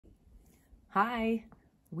Hi,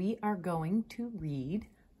 we are going to read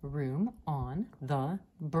Room on the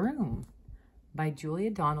Broom by Julia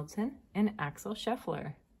Donaldson and Axel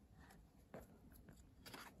Scheffler.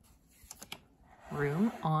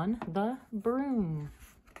 Room on the Broom.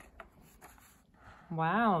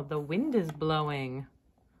 Wow, the wind is blowing.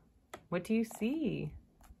 What do you see?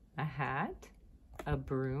 A hat? A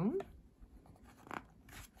broom?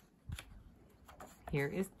 Here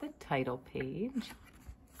is the title page.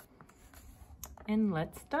 And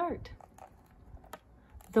let's start.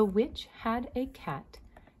 The witch had a cat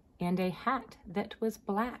and a hat that was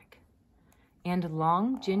black, and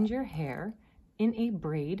long ginger hair in a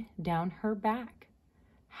braid down her back.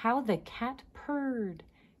 How the cat purred,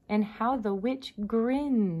 and how the witch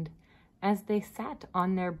grinned, as they sat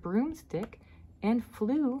on their broomstick and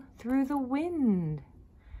flew through the wind.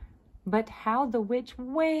 But how the witch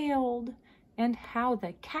wailed, and how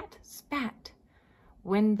the cat spat,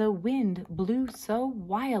 when the wind blew so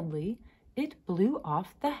wildly, it blew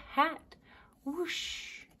off the hat.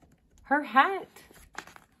 Whoosh! Her hat!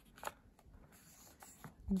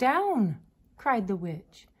 Down! Cried the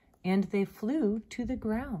witch, and they flew to the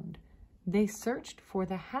ground. They searched for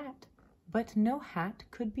the hat, but no hat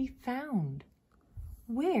could be found.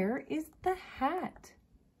 Where is the hat?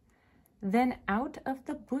 Then out of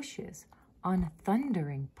the bushes, on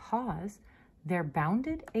thundering paws, there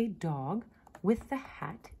bounded a dog with the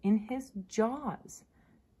hat in his jaws.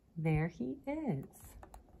 There he is.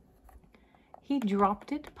 He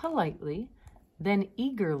dropped it politely, then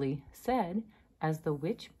eagerly said, as the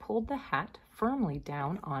witch pulled the hat firmly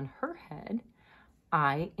down on her head,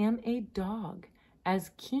 I am a dog,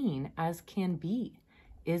 as keen as can be.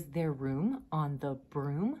 Is there room on the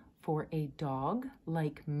broom for a dog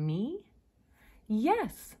like me?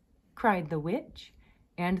 Yes, cried the witch,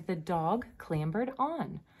 and the dog clambered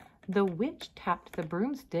on. The witch tapped the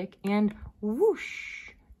broomstick, and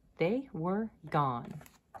whoosh, they were gone.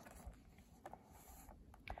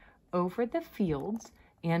 Over the fields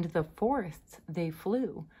and the forests they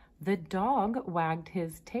flew. The dog wagged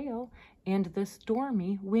his tail, and the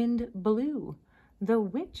stormy wind blew. The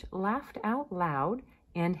witch laughed out loud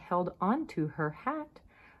and held on to her hat,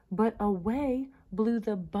 but away blew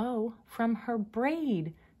the bow from her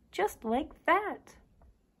braid, just like that.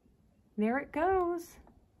 There it goes.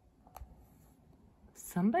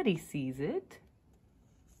 Somebody sees it.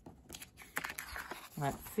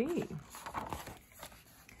 Let's see.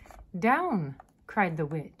 Down, cried the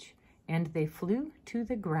witch, and they flew to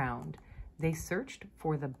the ground. They searched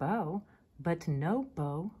for the bow, but no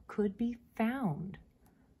bow could be found.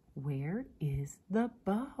 Where is the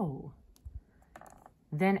bow?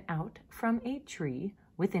 Then out from a tree,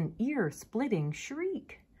 with an ear-splitting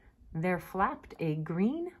shriek, there flapped a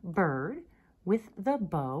green bird with the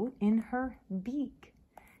bow in her beak.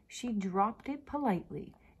 She dropped it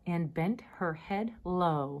politely and bent her head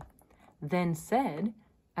low, then said,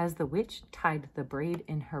 as the witch tied the braid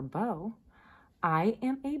in her bow, I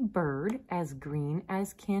am a bird as green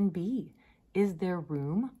as can be. Is there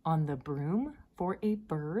room on the broom for a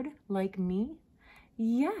bird like me?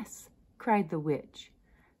 Yes, cried the witch.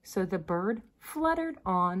 So the bird fluttered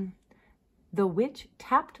on. The witch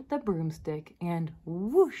tapped the broomstick, and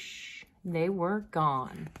whoosh, they were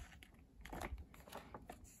gone.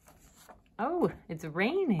 Oh, it's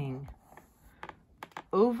raining.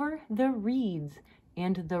 Over the reeds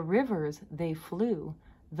and the rivers they flew.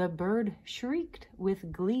 The bird shrieked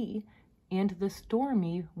with glee, and the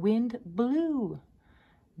stormy wind blew.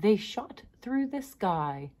 They shot through the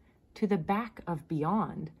sky to the back of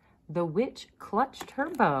beyond. The witch clutched her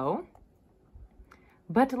bow,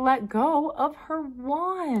 but let go of her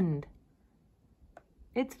wand.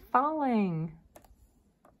 It's falling.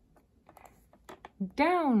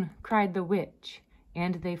 Down, cried the witch,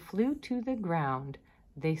 and they flew to the ground.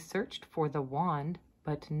 They searched for the wand,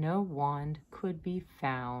 but no wand could be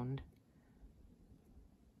found.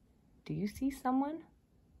 Do you see someone?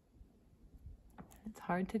 It's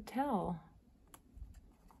hard to tell.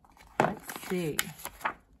 Let's see.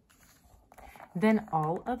 Then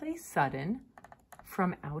all of a sudden,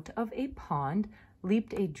 from out of a pond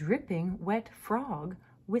leaped a dripping wet frog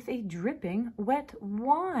with a dripping wet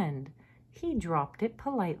wand. He dropped it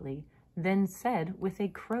politely, then said with a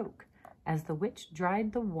croak, as the witch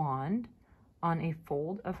dried the wand on a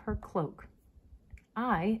fold of her cloak,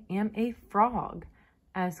 I am a frog,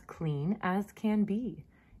 as clean as can be.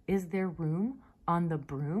 Is there room on the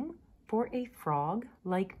broom for a frog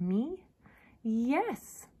like me?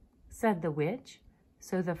 Yes, said the witch.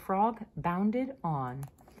 So the frog bounded on.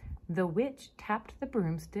 The witch tapped the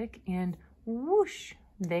broomstick, and whoosh,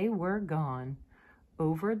 they were gone.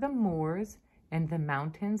 Over the moors and the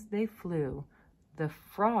mountains they flew. The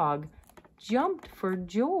frog jumped for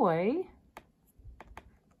joy,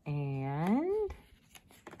 and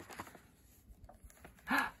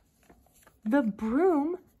the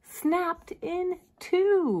broom snapped in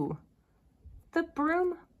two. The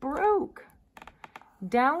broom broke.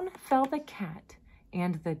 Down fell the cat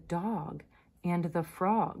and the dog and the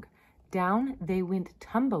frog. Down they went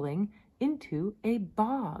tumbling into a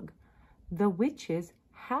bog. The witch's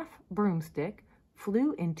half-broomstick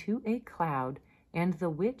flew into a cloud, and the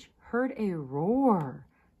witch heard a roar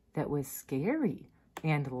that was scary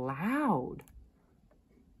and loud.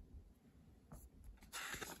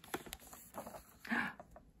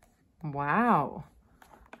 Wow!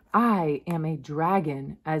 I am a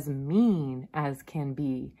dragon as mean as can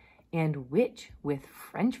be, and which with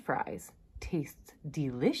French fries tastes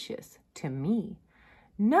delicious to me.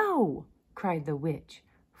 No! Cried the witch,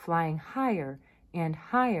 flying higher and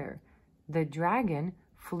higher. The dragon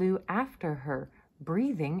flew after her,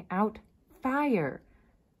 breathing out fire.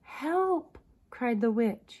 Help! Cried the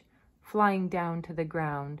witch, flying down to the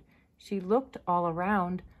ground. She looked all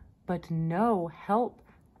around, but no help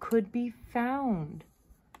could be found.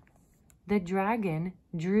 The dragon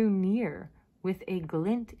drew near with a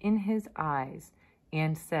glint in his eyes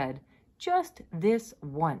and said, "Just this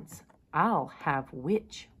once, I'll have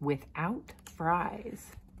witch without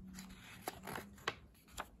fries."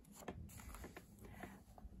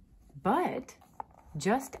 But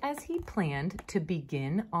just as he planned to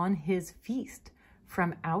begin on his feast,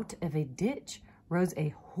 from out of a ditch rose a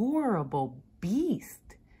horrible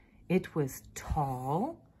beast. It was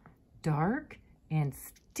tall, dark, and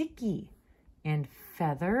sticky, and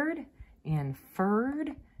feathered and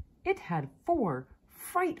furred. It had 4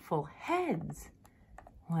 frightful heads.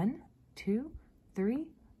 1, 2, 3,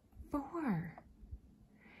 4.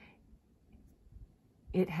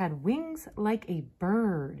 It had wings like a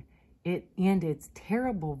bird. And its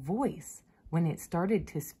terrible voice, when it started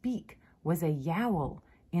to speak, was a yowl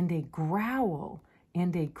and a growl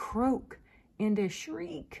and a croak and a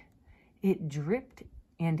shriek. It dripped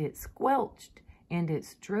and it squelched and it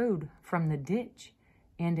strode from the ditch,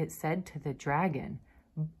 and it said to the dragon,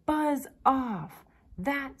 "Buzz off,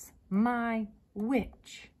 that's my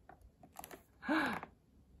witch."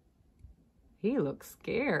 He looked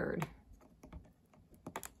scared.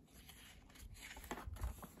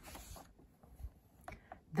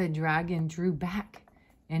 The dragon drew back,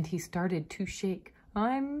 and he started to shake.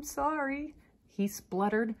 "I'm sorry," he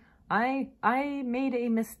spluttered. I made a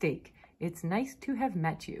mistake. It's nice to have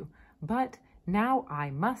met you, but now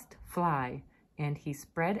I must fly." And he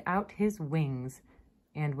spread out his wings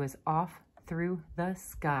and was off through the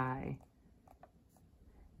sky.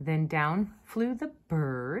 Then down flew the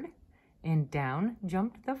bird, and down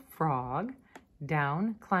jumped the frog.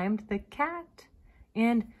 Down climbed the cat,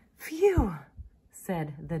 and phew!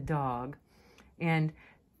 Said the dog. And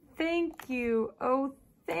 "Thank you, oh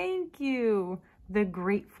thank you," the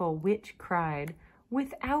grateful witch cried.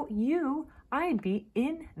 "Without you, I'd be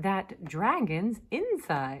in that dragon's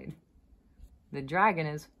inside." The dragon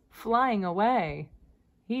is flying away.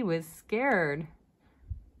 He was scared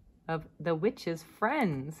of the witch's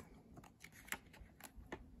friends.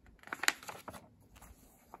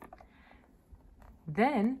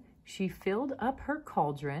 Then she filled up her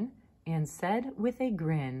cauldron and said with a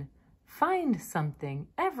grin, "Find something,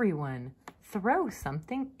 everyone, throw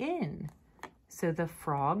something in." So the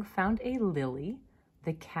frog found a lily,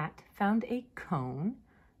 the cat found a cone,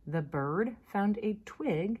 the bird found a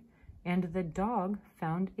twig, and the dog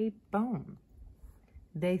found a bone.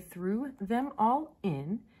 They threw them all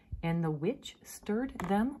in, and the witch stirred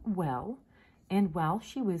them well, and while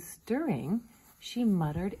she was stirring, she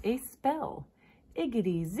muttered a spell.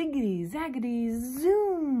 Iggity, ziggity, zaggity,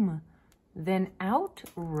 zoom! Then out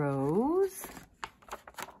rose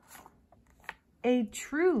a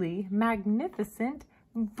truly magnificent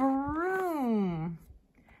broom,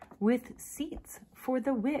 with seats for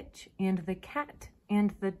the witch and the cat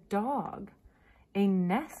and the dog, a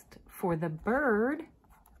nest for the bird,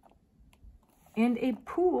 and a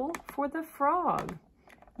pool for the frog.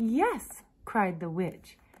 "Yes," cried the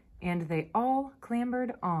witch, and they all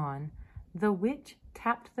clambered on. The witch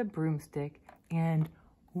tapped the broomstick, and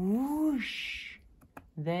whoosh,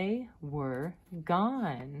 they were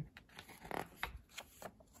gone.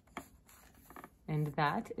 And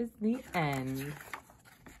that is the end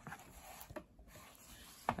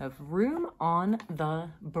of Room on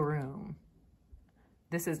the Broom.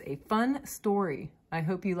 This is a fun story. I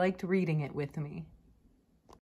hope you liked reading it with me.